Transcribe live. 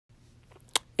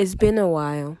It's been a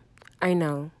while, I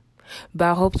know,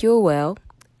 but I hope you're well.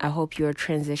 I hope your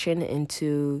transition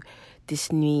into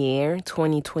this new year,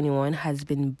 2021, has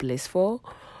been blissful,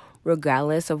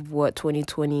 regardless of what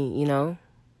 2020,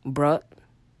 brought.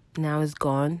 Now it's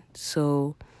gone,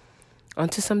 so on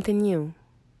to something new.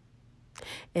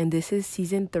 And this is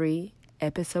season 3,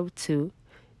 episode 2,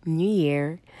 New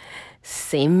Year,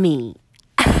 same me.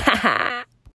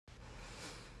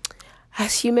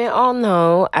 As you may all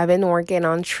know, I've been working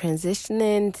on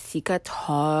transitioning Sika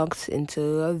Talks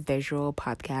into a visual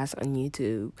podcast on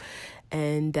YouTube.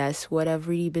 And that's what I've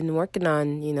really been working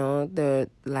on, the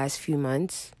last few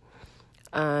months.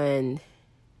 And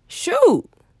shoot,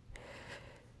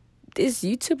 this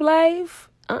YouTube live,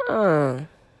 I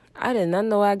did not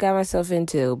know what I got myself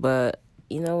into, but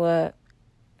you know what?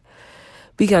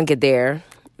 We gonna get there.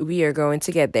 We are going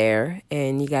to get there,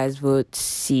 and you guys would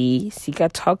see Sika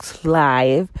Talks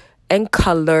live and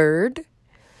colored.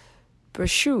 But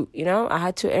shoot, I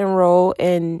had to enroll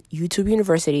in YouTube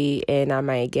University, and I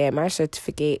might get my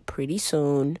certificate pretty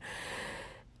soon.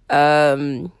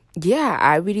 I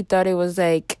really thought it was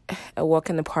like a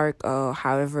walk in the park, or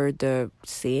however the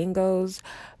saying goes,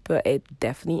 but it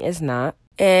definitely is not.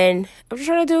 And I'm just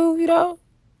trying to do,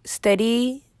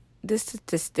 study the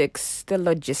statistics, the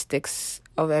logistics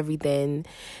of everything,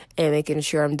 and making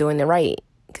sure I'm doing it right,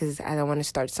 because I don't want to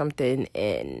start something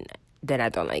and then I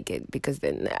don't like it, because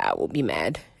then I will be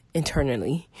mad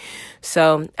internally.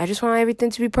 So I just want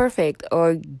everything to be perfect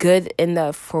or good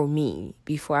enough for me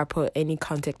before I put any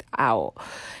content out.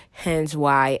 Hence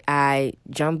why I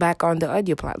jumped back on the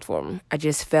audio platform. I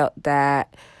just felt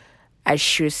that I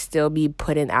should still be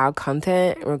putting out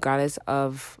content regardless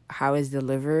of how it's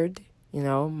delivered.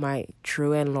 My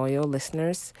true and loyal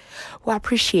listeners will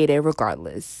appreciate it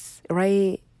regardless,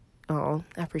 right? Oh,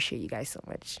 I appreciate you guys so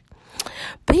much.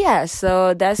 But yeah,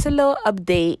 so that's a little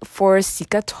update for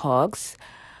Sika Talks.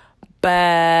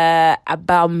 But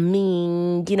about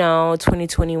me,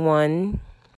 2021,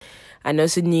 I know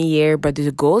it's a new year, but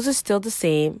the goals are still the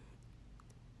same.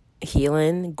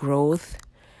 Healing, growth,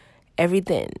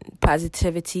 everything.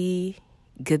 Positivity,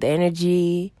 good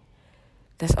energy.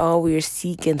 That's all we're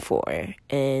seeking for,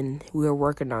 and we're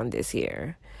working on this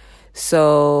year.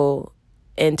 So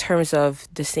in terms of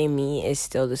the same me, it's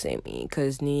still the same me,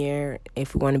 because New Year,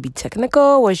 if we want to be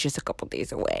technical, was just a couple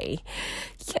days away.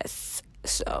 Yes.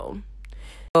 So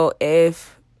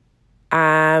if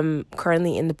I'm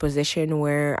currently in the position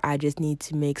where I just need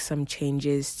to make some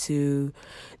changes to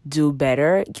do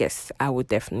better, yes, I would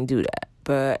definitely do that.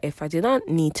 But if I do not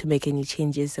need to make any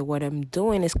changes and what I'm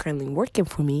doing is currently working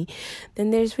for me,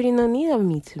 then there's really no need of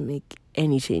me to make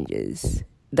any changes.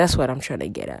 That's what I'm trying to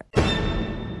get at.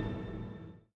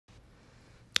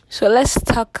 So let's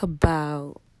talk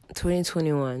about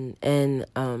 2021 and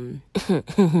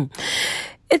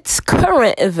its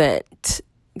current event.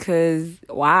 Because,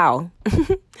 wow.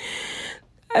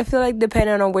 I feel like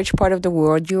depending on which part of the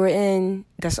world you're in,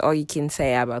 that's all you can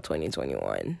say about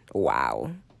 2021.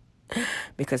 Wow.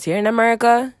 Because here in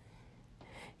America,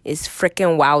 it's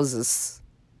freaking wowzers.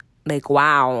 Like,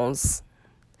 wows.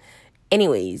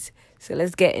 Anyways, so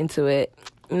let's get into it.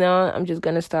 I'm just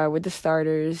going to start with the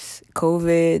starters.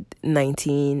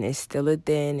 COVID-19 is still a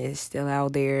thing. It's still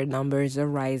out there. Numbers are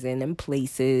rising in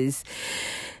places.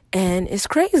 And it's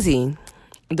crazy.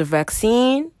 The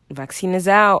vaccine is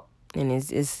out. And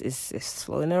it's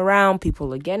floating around.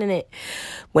 People are getting it.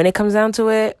 When it comes down to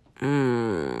it,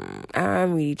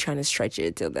 I'm really trying to stretch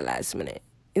it till the last minute.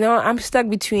 I'm stuck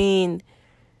between,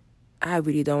 I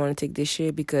really don't want to take this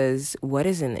shit, because what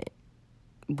is in it?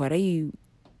 What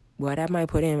am I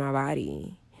putting in my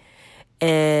body?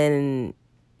 And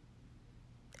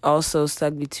also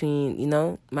stuck between,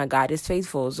 my God is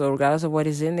faithful. So regardless of what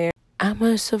is in there, I'm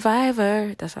a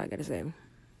survivor. That's all I gotta say.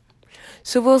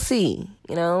 So we'll see,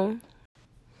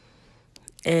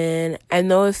 And I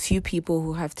know a few people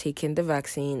who have taken the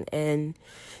vaccine, and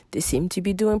they seem to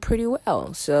be doing pretty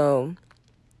well. So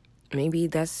maybe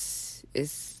it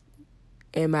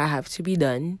might have to be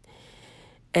done.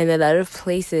 And a lot of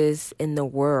places in the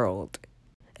world,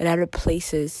 a lot of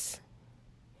places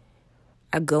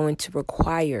are going to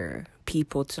require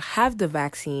people to have the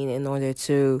vaccine in order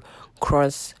to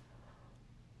cross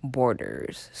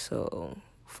borders. So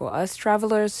for us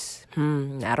travelers,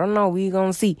 I don't know. We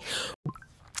gonna see.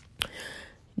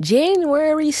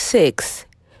 January 6th,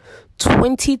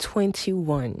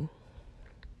 2021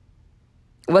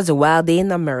 was a wild day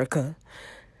in America.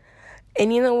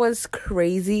 And you know what's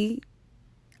crazy?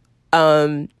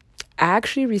 I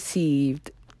actually received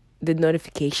the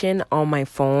notification on my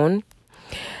phone,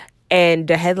 and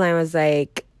the headline was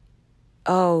like,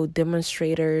 oh,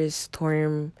 demonstrators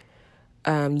storm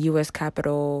U.S.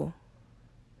 Capitol,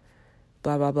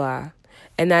 blah, blah, blah.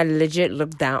 And I legit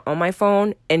looked down on my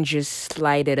phone and just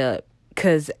slide it up.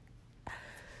 Because,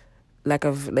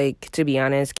 to be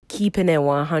honest, keeping it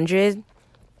 100,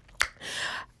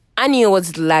 I knew it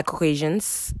was lack of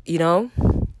Caucasians,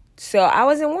 So I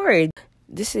wasn't worried.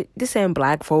 This ain't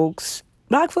black folks.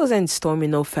 Black folks ain't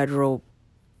storming no federal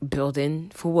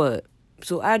building for what?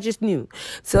 So I just knew.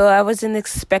 So I wasn't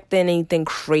expecting anything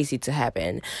crazy to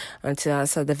happen until I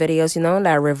saw the videos,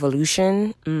 that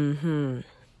revolution.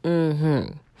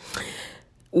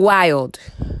 Wild.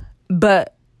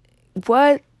 But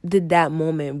what did that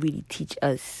moment really teach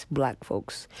us black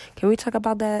folks? Can we talk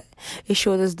about that? It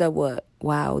showed us that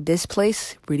wow, this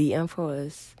place really ain't for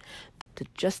us. The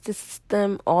justice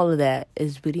system, all of that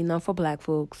is really not for black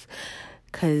folks.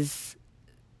 Because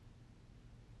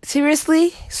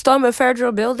seriously, storm a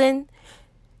federal building?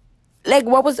 Like,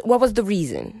 what was the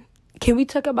reason? Can we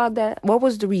talk about that? What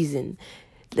was the reason?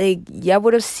 Like, y'all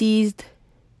would have seized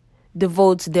the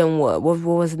votes, then what? What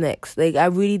was next? Like, I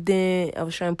really didn't. I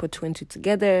was trying to put two and two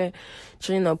together,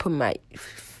 trying to put my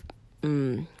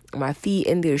feet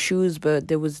in their shoes, but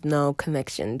there was no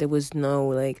connection. There was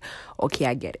no, okay,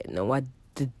 I get it. No, I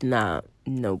did not.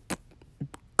 Nope.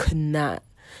 Could not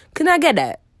get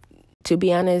that. To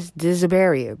be honest, there's a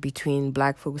barrier between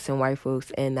black folks and white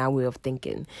folks and our way of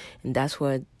thinking. And that's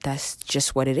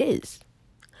just what it is.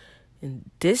 And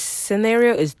this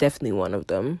scenario is definitely one of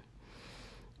them.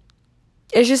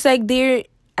 It's just I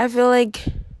feel like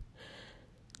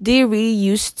they're really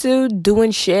used to doing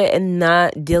shit and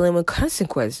not dealing with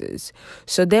consequences.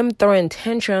 So them throwing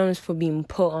tantrums for being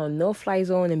put on no-fly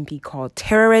zone and be called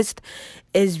terrorist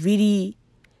is really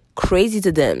crazy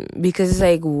to them. Because it's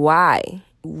like, why?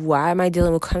 Why am I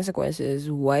dealing with consequences?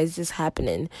 Why is this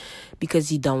happening?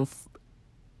 Because you don't...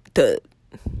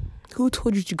 Who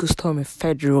told you to go storm a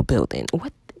federal building?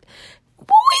 What were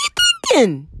you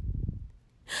thinking?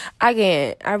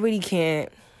 I really can't.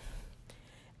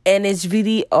 And it's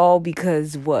really all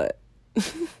because what?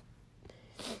 You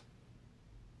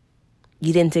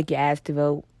didn't take your ass to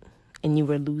vote and you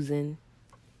were losing.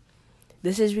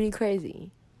 This is really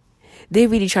crazy. They're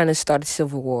really trying to start a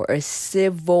civil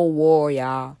war,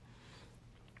 y'all.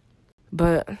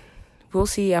 But we'll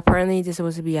see. Apparently, there's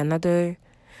supposed to be another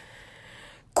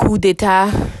coup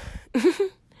d'etat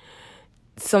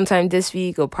sometime this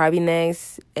week or probably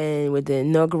next. And with the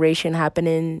inauguration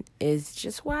happening, it's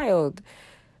just wild.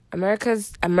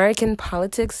 American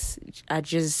politics are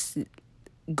just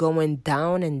going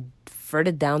down and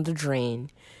further down the drain.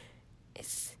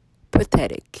 It's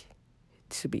pathetic,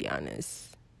 to be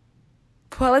honest.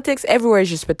 Politics everywhere is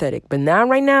just pathetic. But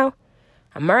right now,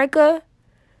 America,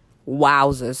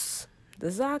 wowzers.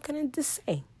 That's all I can just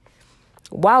say.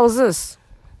 Wowzers.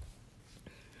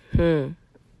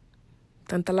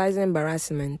 Tantalizing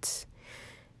embarrassment.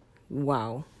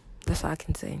 Wow. That's all I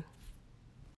can say.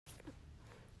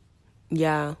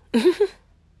 Yeah.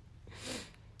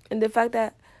 And the fact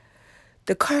that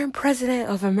the current president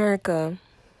of America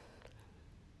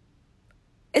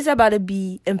is about to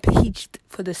be impeached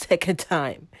for the second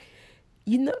time.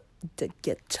 The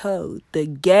ghetto.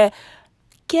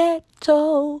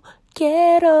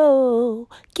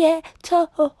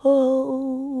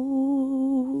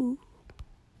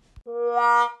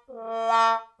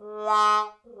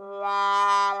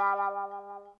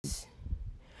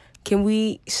 Can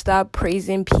we stop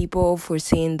praising people for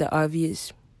saying the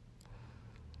obvious?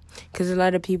 Because a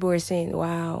lot of people are saying,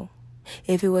 wow,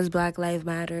 if it was Black Lives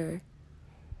Matter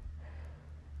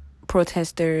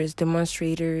protesters,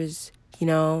 demonstrators,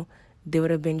 they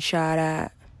would have been shot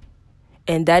at.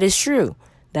 And that is true.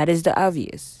 That is the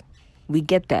obvious. We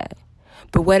get that.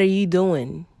 But what are you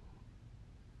doing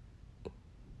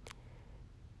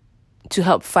to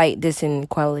help fight this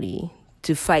inequality,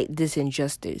 to fight this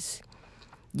injustice?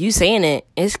 You saying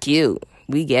it's cute.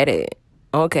 We get it.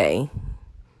 Okay.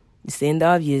 You're saying the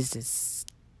obvious.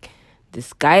 The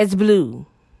sky is blue.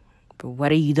 But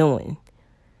what are you doing?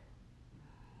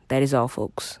 That is all,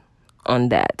 folks, on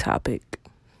that topic.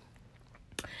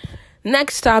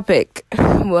 Next topic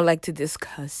we'd like to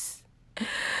discuss.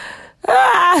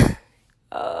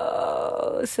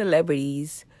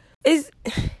 Celebrities.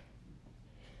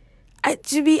 I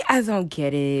don't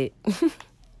get it.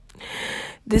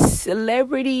 The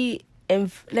celebrity,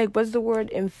 what's the word?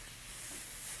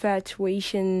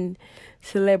 Infatuation,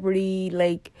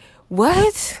 celebrity,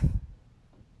 what?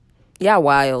 Yeah,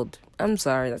 wild. I'm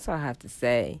sorry, that's all I have to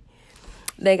say.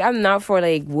 I'm not for,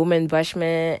 woman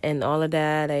bashment and all of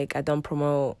that. I don't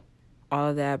promote all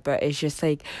of that. But it's just,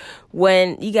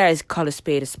 when you guys call a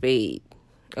spade,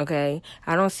 Okay?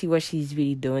 I don't see what she's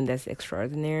really doing that's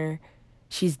extraordinary.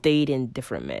 She's dating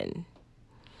different men.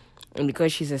 And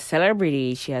because she's a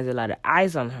celebrity, she has a lot of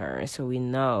eyes on her. So we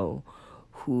know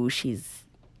who she's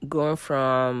going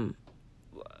from,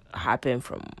 hopping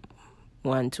from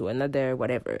one to another,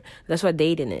 whatever. That's what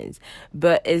dating is.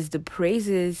 But it's the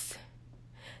praises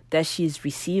that she's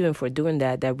receiving for doing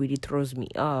that really throws me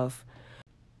off.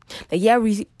 Like, yeah,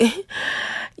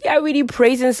 really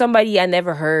praising somebody I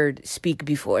never heard speak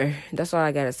before. That's all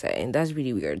I gotta say. That's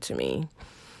really weird to me.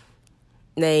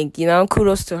 Like,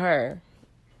 kudos to her.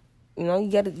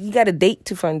 You gotta date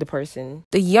to find the person.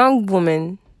 The young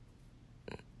woman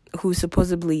who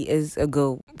supposedly is a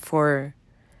go for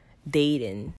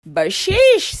dating. But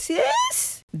sheesh,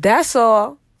 sis. That's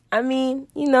all. I mean,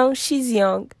 she's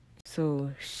young.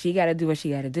 So she gotta do what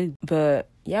she gotta do. But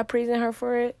yeah, praising her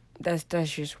for it, that's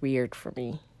just weird for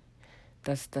me.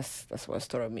 That's what's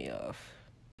throwing me off.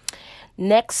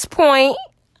 Next point.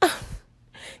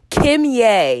 Kim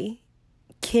Ye.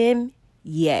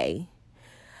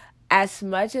 As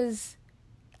much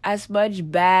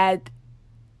bad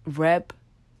rep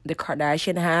the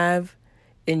Kardashian have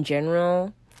in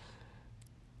general,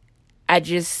 I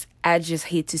just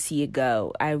hate to see it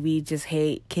go. I really just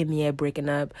hate Kim Ye breaking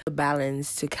up the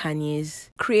balance to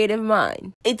Kanye's creative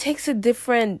mind. It takes a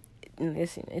different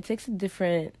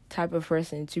type of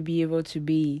person to be able to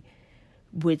be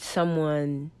with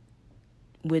someone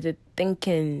with a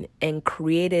thinking and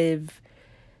creative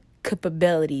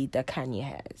capability that Kanye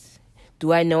has.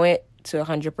 Do I know it to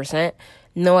 100%?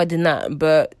 No, I did not.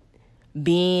 But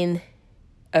being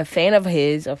a fan of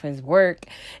his work,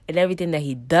 and everything that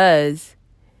he does,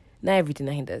 not everything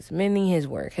that he does, mainly his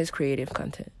work, his creative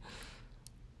content.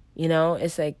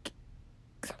 It's like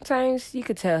sometimes you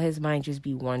could tell his mind just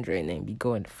be wandering and be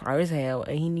going far as hell,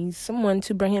 and he needs someone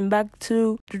to bring him back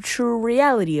to the true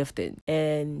reality of things.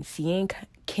 And seeing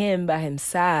Kim by his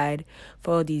side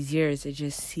for all these years, it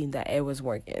just seemed that it was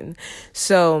working.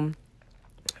 So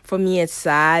for me, it's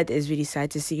sad. It's really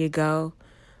sad to see it go.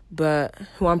 But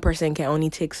one person can only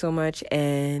take so much,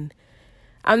 and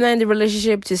I'm not in the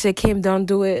relationship to say, Kim, don't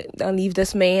do it. Don't leave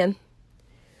this man.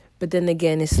 But then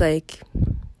again, it's like,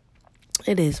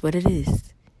 it is what it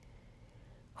is.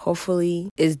 Hopefully,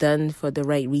 it's done for the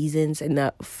right reasons and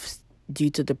not due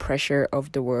to the pressure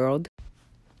of the world.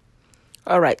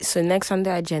 All right, so next on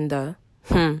the agenda,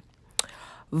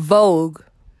 Vogue.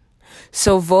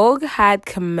 So Vogue had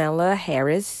Kamala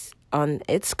Harris on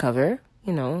its cover,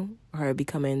 her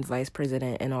becoming vice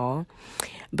president and all.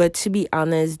 But to be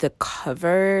honest, the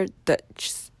cover,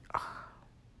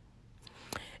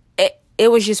 it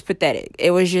was just pathetic.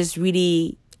 It was just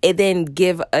really, it didn't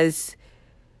give us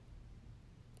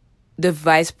the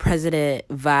vice president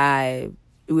vibe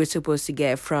we were supposed to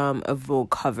get from a Vogue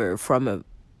cover from a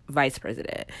vice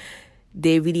president.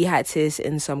 They really had sis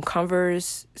in some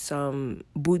Converse, some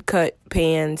bootcut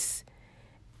pants,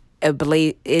 a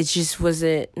blaze. It just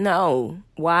wasn't. No,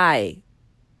 why?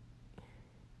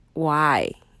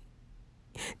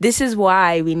 This is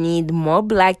why we need more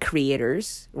Black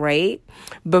creators, right?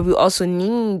 But we also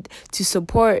need to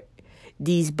support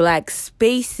these Black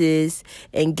spaces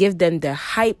and give them the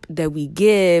hype that we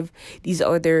give these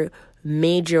other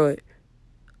major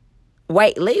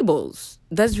white labels.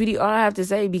 That's really all I have to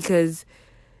say, because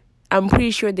I'm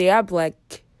pretty sure there are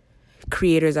Black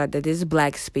creators out there. There's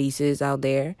Black spaces out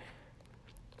there.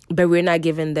 But we're not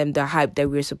giving them the hype that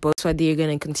we're supposed to. That's why they're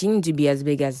going to continue to be as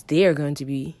big as they're going to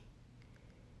be,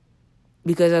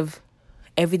 because of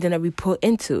everything that we put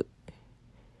into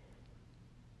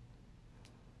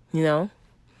it.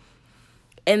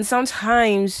 And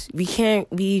sometimes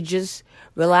we just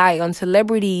rely on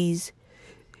celebrities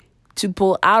to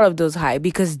pull out of those hype,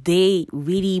 because they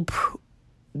really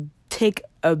take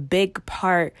a big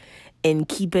part in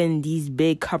keeping these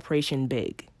big corporations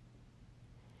big.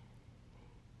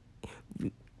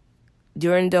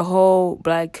 During the whole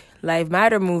Black Lives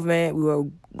Matter movement, we were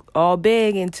all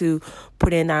big into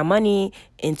putting our money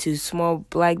into small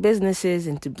Black businesses,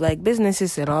 into Black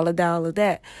businesses, and all of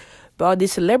that. But all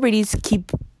these celebrities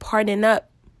keep partnering up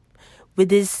with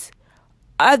these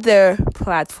other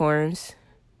platforms,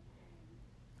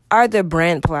 other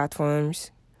brand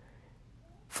platforms,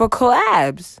 for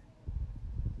collabs.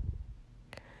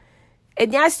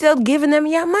 And y'all still giving them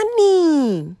your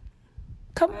money.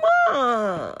 Come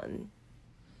on.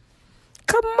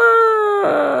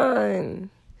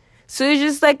 So it's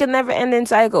just like a never-ending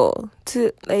cycle.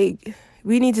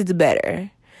 We need to do better.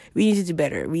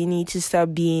 We need to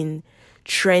stop being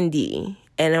trendy.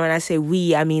 And when I say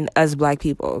we, I mean us Black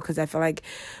people. Because I feel like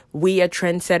we are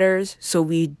trendsetters, so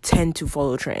we tend to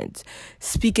follow trends.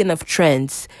 Speaking of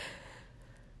trends,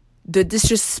 the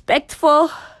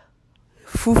disrespectful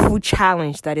fufu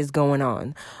challenge that is going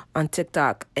on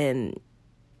TikTok, and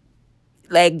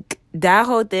like that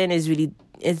whole thing is really,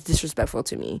 it's disrespectful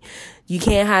to me. You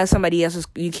can't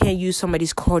use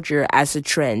somebody's culture as a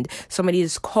trend.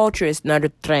 Somebody's culture is not a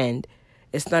trend.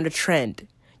 It's not a trend.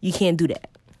 You can't do that.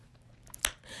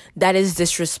 That is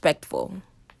disrespectful.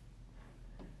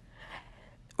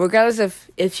 Regardless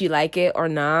of if you like it or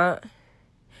not,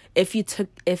 if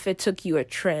it took you a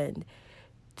trend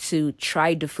to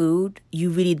try the food, you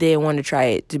really didn't want to try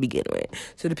it to begin with.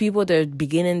 So the people that are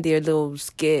beginning their little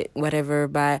skit, whatever,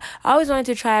 by, I always wanted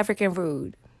to try African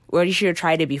food. Well, you should have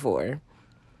tried it before.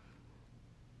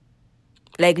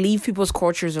 Like, leave people's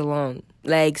cultures alone.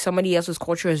 Like, somebody else's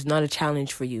culture is not a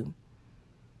challenge for you.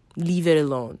 Leave it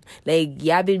alone. Like,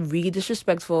 yeah, I've been really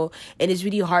disrespectful, and it's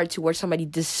really hard to watch somebody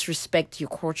disrespect your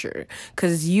culture,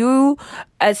 because you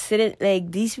are sitting,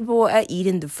 like, these people are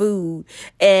eating the food,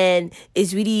 and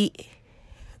it's really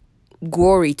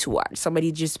gory to watch.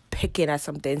 Somebody just picking at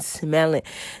something, smelling.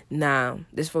 Nah,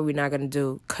 this is what we're not gonna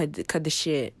do. Cut the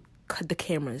shit. Cut the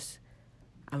cameras.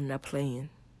 I'm not playing.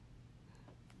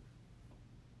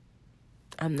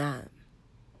 I'm not.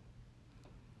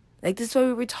 Like, this is what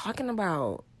we were talking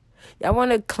about. Y'all want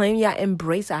to claim y'all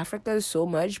embrace Africa so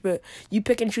much, but you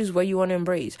pick and choose what you want to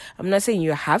embrace. I'm not saying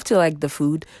you have to like the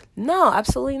food. No,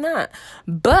 absolutely not.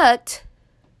 But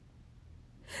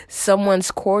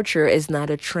someone's culture is not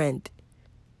a trend.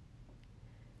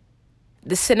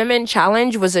 The cinnamon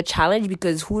challenge was a challenge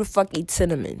because who the fuck eats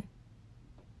cinnamon?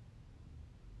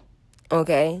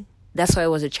 Okay? That's why it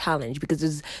was a challenge, because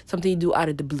it's something you do out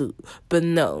of the blue. But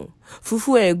no.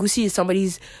 Fufu and egusi is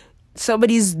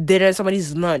somebody's dinner,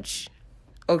 somebody's lunch,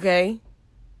 okay?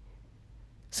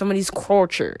 Somebody's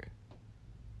culture.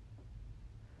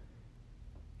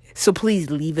 So please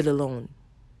leave it alone.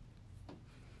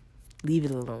 Leave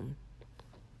it alone.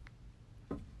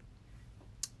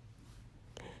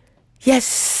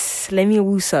 Yes, let me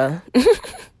woosa.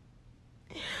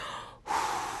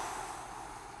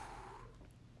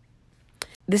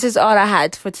 This is all I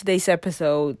had for today's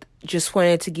episode. Just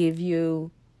wanted to give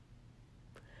you,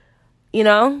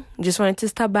 just wanted to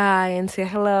stop by and say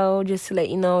hello, just to let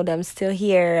you know that I'm still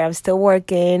here, I'm still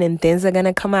working, and things are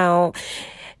gonna come out.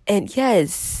 And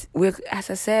yes, as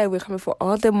I said, we're coming for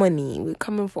all the money, we're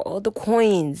coming for all the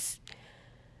coins.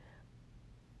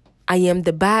 I am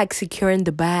the bag, securing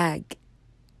the bag.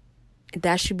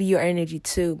 That should be your energy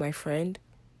too, my friend.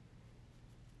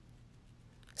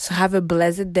 So have a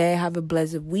blessed day, have a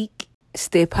blessed week.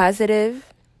 Stay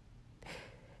positive.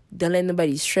 Don't let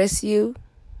nobody stress you.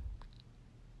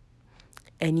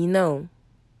 And you know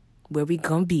where we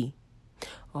gonna be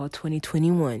all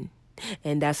 2021.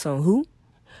 And that's on who?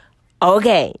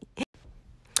 Okay.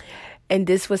 And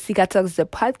this was Sika Talks, the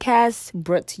podcast,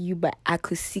 brought to you by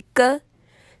Akusika.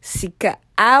 Sika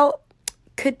out.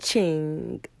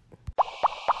 Ka-ching.